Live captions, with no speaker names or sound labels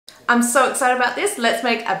I'm so excited about this. Let's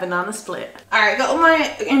make a banana split. Alright, got all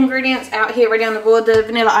my ingredients out here ready on the board. The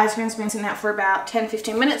vanilla ice cream's been sitting out for about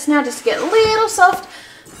 10-15 minutes now just to get a little soft.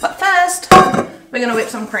 But first, we're going to whip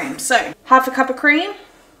some cream. So, half a cup of cream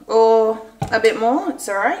or a bit more, it's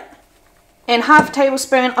alright. And half a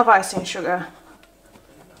tablespoon of icing sugar.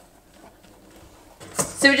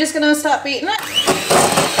 So we're just going to start beating it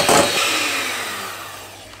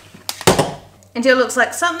until it looks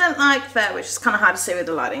like something like that, which is kind of hard to see with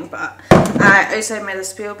the lighting, but I also made a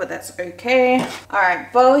spill, but that's okay.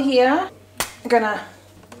 Alright, bowl here. I'm going to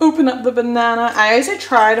open up the banana. I also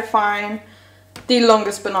try to find the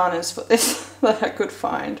longest bananas for this that I could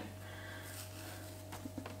find.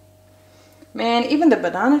 Man, even the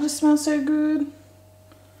banana just smells so good.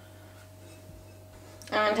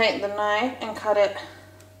 I'm going to take the knife and cut it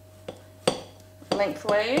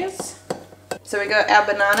lengthways. So we got our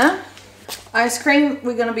banana. Ice cream,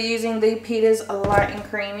 we're going to be using the Peter's Light and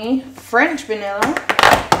Creamy French Vanilla.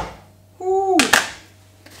 Ooh.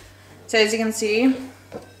 So as you can see,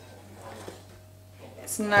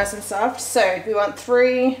 it's nice and soft. So we want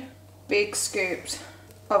 3 big scoops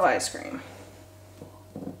of ice cream.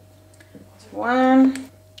 1,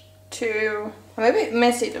 2, I'm a bit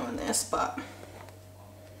messy doing this, but,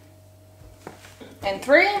 and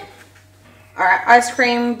 3. Alright, ice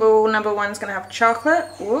cream bowl number 1 is going to have chocolate.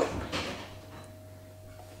 Whoop.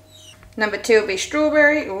 Number 2 will be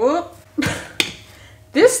strawberry. Whoop.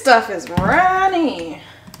 This stuff is runny.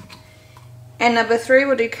 And number 3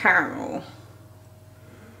 will do caramel.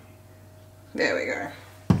 There we go.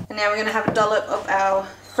 And now we're going to have a dollop of our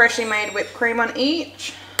freshly made whipped cream on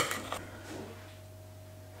each.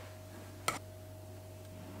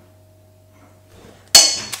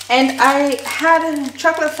 And I had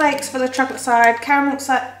chocolate flakes for the chocolate side, caramel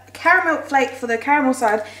flake for the caramel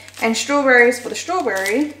side, and strawberries for the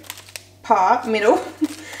strawberry part, middle.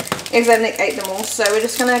 Because Nick ate them all. So we're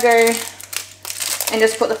just going to go and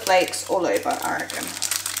just put the flakes all over, I reckon.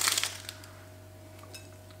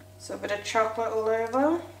 So a bit of chocolate all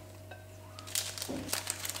over.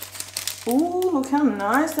 Ooh, look how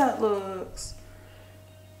nice that looks.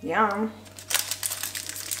 Yum.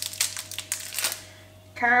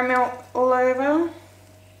 Caramel all over.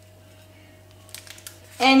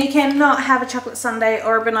 And you cannot have a chocolate sundae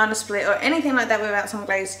or a banana split or anything like that without some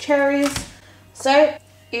glazed cherries. So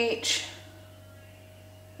each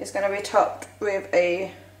is going to be topped with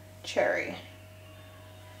a cherry.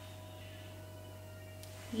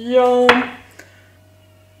 Yum!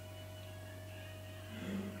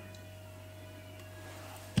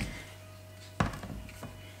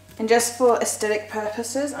 And just for aesthetic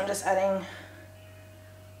purposes, I'm just adding,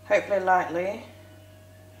 hopefully lightly,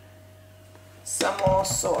 some more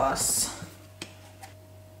sauce.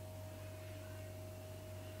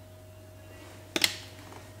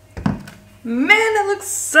 Man, that looks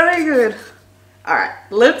so good. Alright,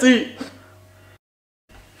 let's eat.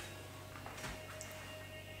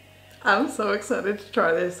 I'm so excited to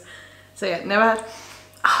try this. So yeah, never had,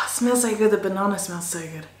 it smells so good. The banana smells so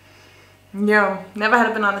good. Yum, never had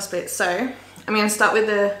a banana split. So I'm going to start with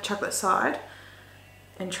the chocolate side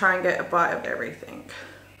and try and get a bite of everything.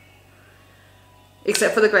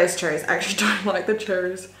 Except for the glazed cherries. I actually don't like the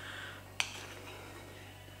cherries.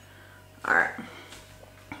 Alright.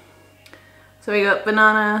 So we got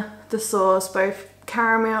banana, the sauce, both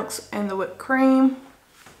caramels and the whipped cream.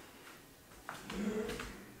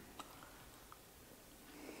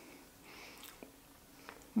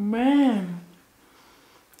 Man.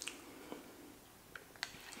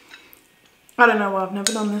 I don't know why I've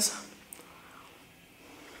never done this.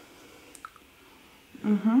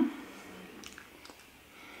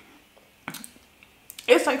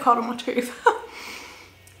 It's like hot on my tooth.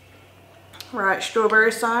 Right,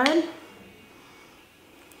 strawberry side.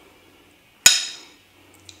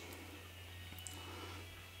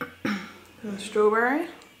 Strawberry.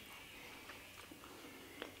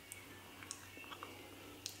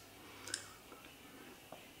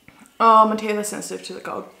 Oh, my teeth are sensitive to the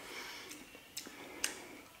cold.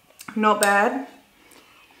 Not bad.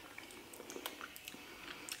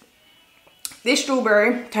 This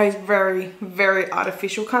strawberry tastes very, very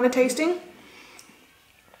artificial kind of tasting.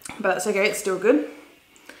 But that's okay, it's still good.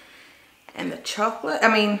 And the chocolate,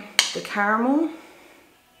 the caramel.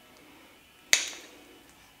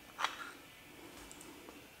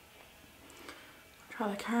 Try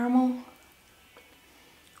the caramel.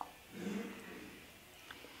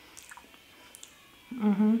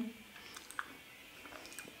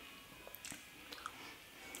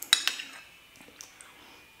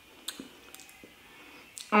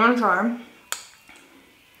 I'm gonna try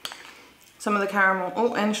some of the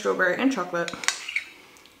caramel, and strawberry and chocolate.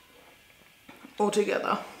 all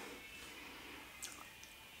together.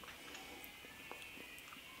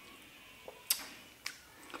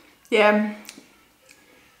 Yeah,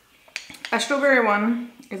 a strawberry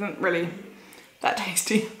one isn't really that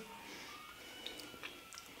tasty.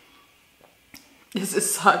 This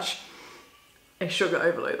is such a sugar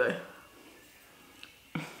overload though.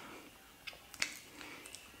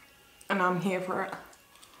 And I'm here for it.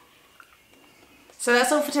 So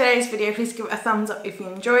that's all for today's video. Please give it a thumbs up if you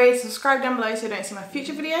enjoyed. Subscribe down below so you don't see my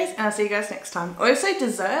future videos. And I'll see you guys next time. Also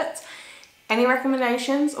desserts. Any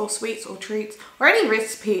recommendations or sweets or treats or any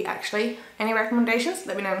recipe actually. Any recommendations?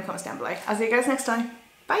 Let me know in the comments down below. I'll see you guys next time.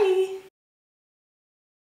 Bye.